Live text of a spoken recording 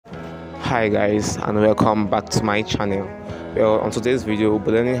Hi guys, and welcome back to my channel. Well, on today's video we'll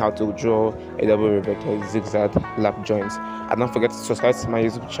be learning how to draw a double riveted zigzag lap joint. And don't forget to subscribe to my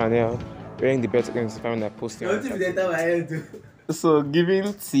YouTube channel, ring the bell to get notified when I post it. So giving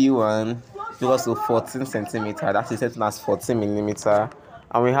T1 equals to 14 centimeter, that is set as 14 millimeter,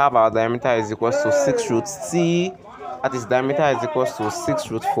 and we have our diameter is equals to 6 root T. That is diameter is equals to 6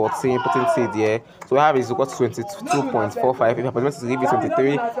 root 14, putting T there. So we have is equals to 22.45. If you approximate to give you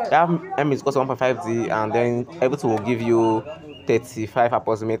 23, you have M is equals to 1.5D, and then everything will give you 35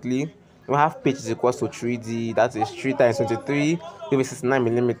 approximately. We have pitch is equals to 3D, that is 3 times 23, give you 69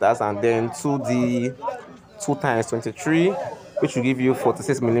 millimeters, and then 2D, 2 times 23, which will give you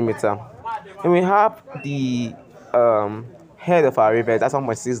 46 millimeter. Then we have the head of our rivet, that's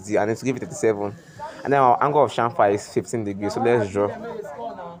 1.6D, and it's give it 37. And then our angle of chamfer is 15 degrees. So let's draw.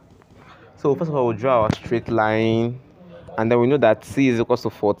 So first of all, we'll draw our straight line, and then we know that C is equal to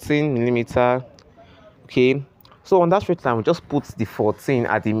 14 millimeter. Okay. So on that straight line, we just put the 14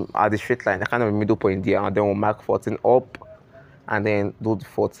 at the straight line, the kind of middle point there, and then we'll mark 14 up, and then do the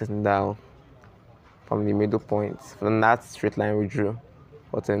 14 down from the middle point. From that straight line, we drew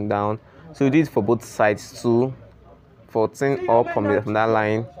 14 down. So we did for both sides too. 14 up from that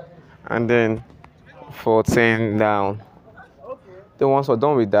line, and then 14 down. Then once we're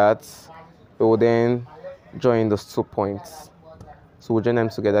done with that, we will then join those 2 points. So we'll join them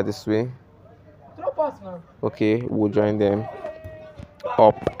together this way. Okay, we'll join them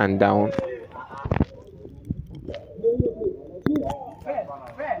up and down.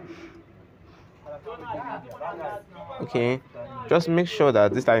 Okay, just make sure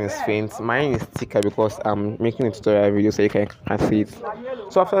that this line is faint. Mine is thicker because I'm making a tutorial video so you can see it.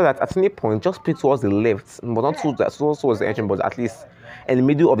 So after that, at any point, just pick towards the left, but not towards the edge, but at least in the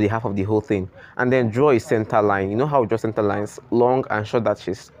middle of the half of the whole thing, and then draw a center line. You know how we draw center lines, long and short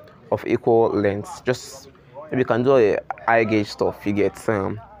dashes of equal lengths. Just maybe you can do a high gauge stuff, you get.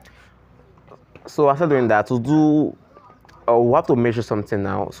 So after doing that, we have to measure something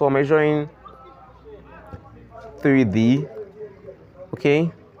now. So I'm measuring 3D.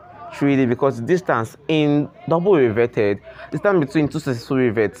 Okay, 3D, because the distance in double riveted, distance between two successful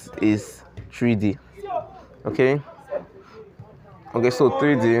rivets is 3D. Okay, so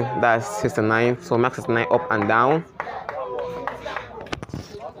 3D, that's 69. So max 69 up and down,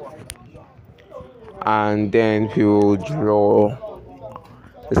 and then we'll draw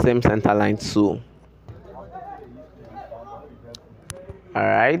the same center line too. All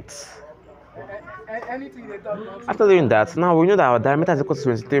right. After doing that, now we know that our diameter is equal to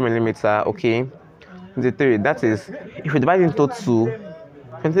 23 millimeter. Okay, 23. That is, if we divide into 2,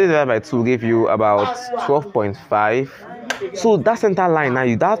 23 divided by 2 will give you about 12.5. So that center line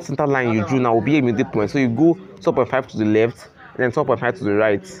now, that center line you drew now will be a middle point. So you go 12.5 to the left and then 12.5 to the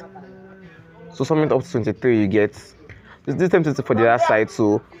right. So summing up to 23, you get this same thing for the other side.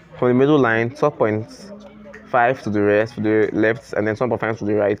 So from the middle line, 12.5 to the left, and then 12.5 to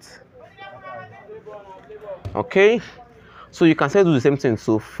the right. Okay, so you can still do the same thing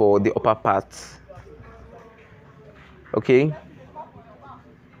too for the upper part. Okay,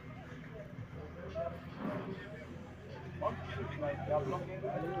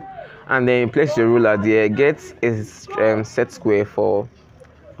 and then place your ruler there, get a set square for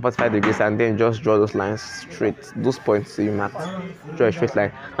 45 degrees, and then just draw those lines straight, those points you marked. Draw a straight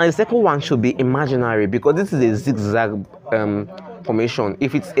line. Now the second one should be imaginary, because this is a zigzag formation.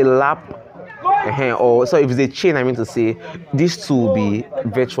 If it's a lap, or so if it's a chain, I mean to say, these two will be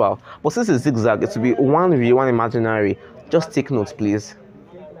virtual, but since it's zigzag, it will be one real, one imaginary. Just take notes, please.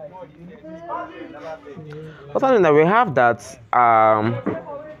 Other than that, we have that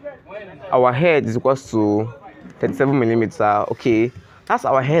our head is equals to 37 millimeter. Okay, that's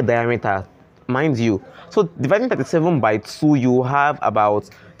our head diameter, mind you. So dividing 37 by 2, you have about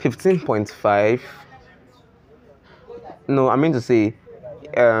 15.5. No, I mean to say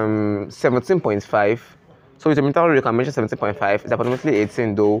 17.5. So with a meter you can measure 17.5. It's approximately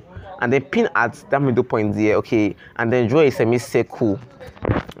 18 though, and then pin at that middle point there. Okay, and then draw a semicircle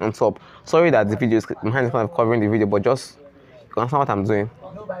on top. Sorry that the video is, my hand is kind of covering the video, but just you can understand what I'm doing.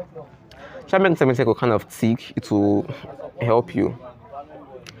 Try to make the semicircle kind of thick, it will help you.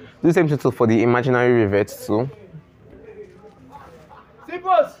 Do the same thing for the imaginary rivet too.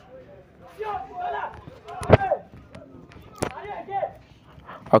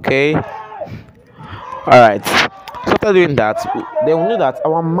 Okay, all right. So after doing that, then we know that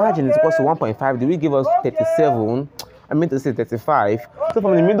our margin is equal to 1.5. Did we give us 37? I mean to say 35. So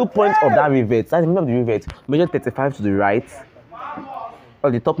from the middle point of that rivet, that's the middle of the rivet, measure 35 to the right,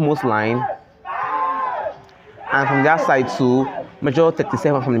 or the topmost line, and from that side too, Measure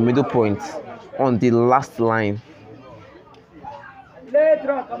 37 from the middle point on the last line.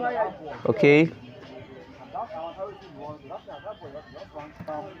 Okay.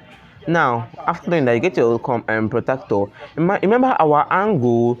 Now, after doing that, you get your protractor. Remember, our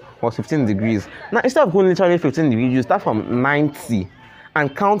angle was 15 degrees. Now, instead of going literally 15 degrees, you start from 90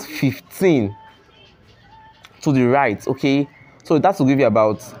 and count 15 to the right. Okay, so that will give you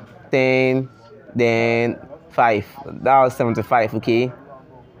about 10, then 5. That was 75. Okay.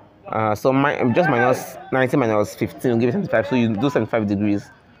 So just minus 90 minus 15 will give you 75. So you do 75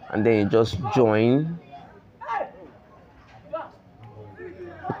 degrees, and then you just join.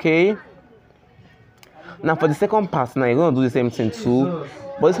 Okay. Now for the second part, now you're gonna do the same thing too.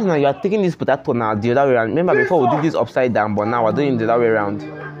 But this time now you are taking this potato now the other way around. Remember before we did this upside down, but now we're doing it the other way around.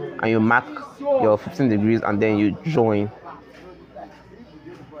 And you mark your 15 degrees and then you join.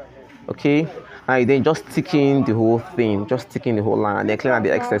 Okay. And then just sticking the whole thing, just sticking the whole line, and then clean out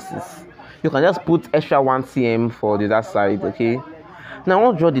the excesses. You can just put extra 1 cm for the other side. Okay. Now I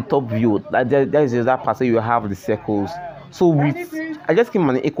want to draw the top view. Like there is that part where you have the circles. So I just keep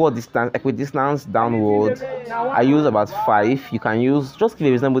an equidistance downward. I use about 5. You can just give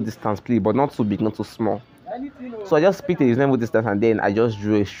a reasonable distance, please, but not too big, not too small. So I just picked a reasonable distance and then I just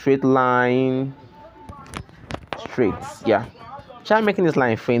drew a straight line. Straight, yeah. Try making this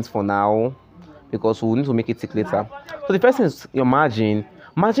line faint for now because we'll need to make it thick later. So the first thing is your margin.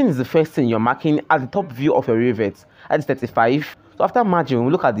 Margin is the first thing you're marking at the top view of your rivet. At 35. So after margin,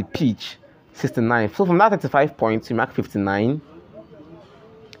 we look at the pitch. 69. So from that 35 points, you mark 59.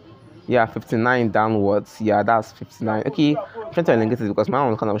 Yeah, 59 downwards. Yeah, that's 59. Okay, I'm trying to elongate it because my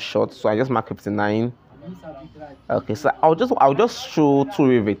one is kind of short, so I just mark 59. Okay, so I'll just show 2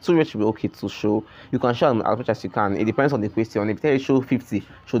 rivets. 2 rivets should be okay to show. You can show them as much as you can. It depends on the question. If you show 50,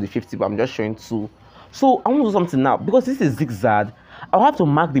 show the 50, but I'm just showing 2. So I want to do something now because this is zigzag. I'll have to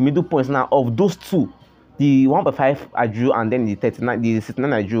mark the middle points now of those 2. The 1.5 I drew and then the 39, the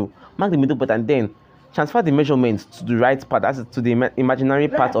 69 I drew. Mark the middle point and then transfer the measurements to the right part, that's to the imaginary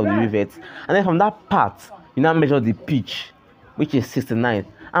part of the rivet. And then from that part, you now measure the pitch, which is 69.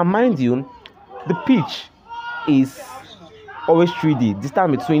 And mind you, the pitch is always 3D.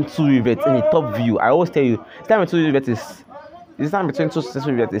 Distance between 2 rivets in the top view. I always tell you, distance between 2 rivets is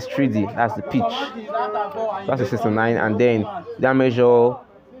 3D. That's the pitch. That's a 69, and then that measure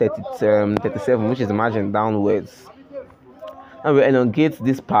 37, which is the margin downwards. Now we elongate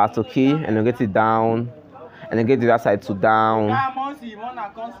this part, okay? Elongate it down, elongate the other side to down.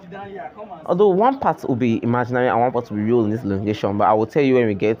 Although one part will be imaginary and one part will be real in this elongation, but I will tell you when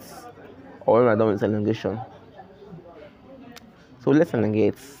we get or when we're done with this elongation. So let's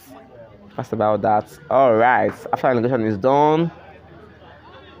elongate. Fast about that. Alright, after elongation is done,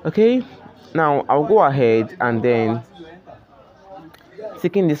 okay, now I'll go ahead and then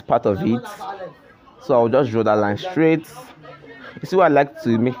taking this part of it, so I'll just draw that line straight. You see, what I like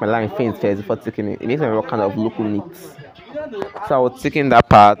to make my line faint first before taking it. It makes my work kind of look neat. So I was taking that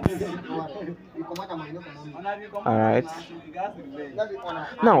part. Alright.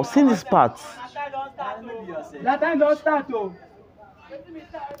 Now, seeing this part.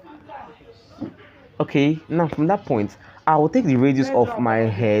 Okay, now from that point, I will take the radius of my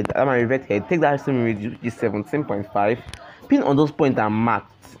head, my rivet head, take that same radius, which is 17.5, pin on those points and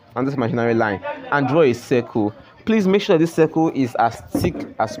marked on this imaginary line, and draw a circle. Please make sure this circle is as thick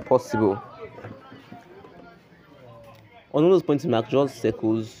as possible. On all those points marked, draw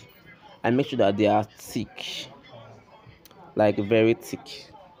circles and make sure that they are thick, like very thick.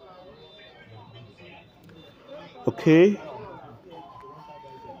 Okay.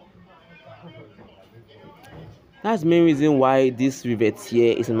 That's the main reason why this rivet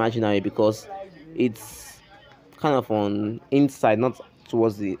here is imaginary, because it's kind of on inside, not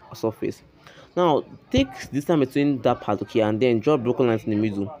towards the surface. Now take this time between that part, okay, and then draw broken lines in the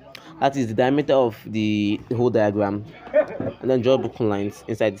middle. That is the diameter of the whole diagram, and then draw broken lines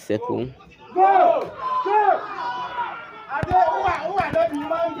inside the circle.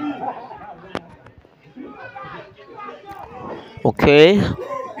 Okay,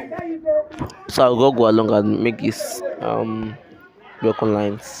 so I'll go along and make this broken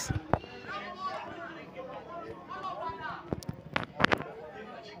lines.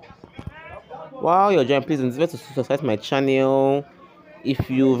 While you're joining, please don't forget to subscribe to my channel.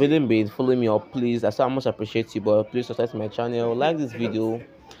 If you've really been following me up, please, I so much appreciate you, but please subscribe to my channel, like this video.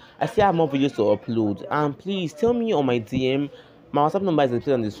 I still have more videos to upload, and please tell me on my DM. My WhatsApp number is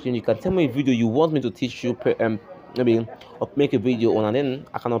displayed on the screen. You can tell me a video you want me to teach you, maybe or make a video on, and then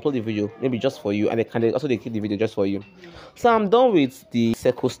I can upload the video maybe just for you, and they can also keep the video just for you. So I'm done with the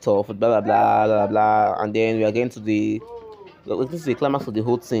circle stuff, blah blah blah blah blah, and then we are getting to the This is the climax of the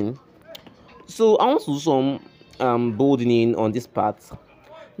whole thing. So I want to do some bolding on this part.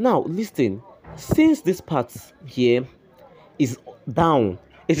 Now listen, since this part here is down,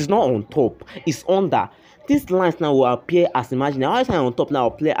 it is not on top, it's under. These lines now will appear as imaginary. How is it on top now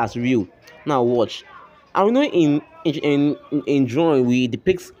will appear as real? Now watch. I know in drawing we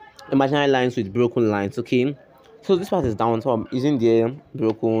depict imaginary lines with broken lines, okay? So this part is down, so I'm using the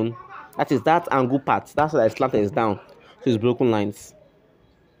broken. That is that angle part. That's why the slanted is down. So it's broken lines.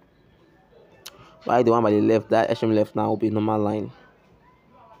 While the one by the left, that extreme left now will be normal line.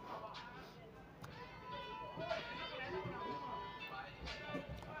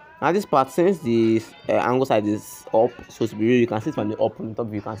 Now this part, since the angle side is up, so to be real, you can see it from the up, from the top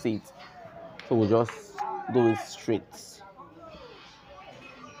view, you can see it. So we'll just do it straight.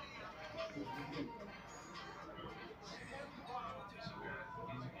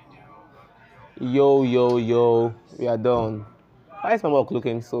 Yo, we are done. Why is my work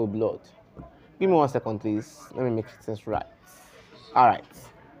looking so blurred? Give me 1 second, please. Let me make things right. Alright.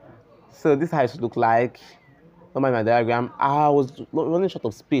 So this is how it should look like. Don't mind my diagram. I was running short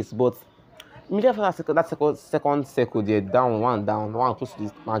of space, but immediately after that second circle there, down, one close to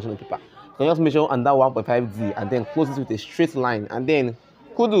this margin of paper. You can just measure under 1.5D and then close it with a straight line. And then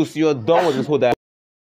kudos, you're done with this whole diagram.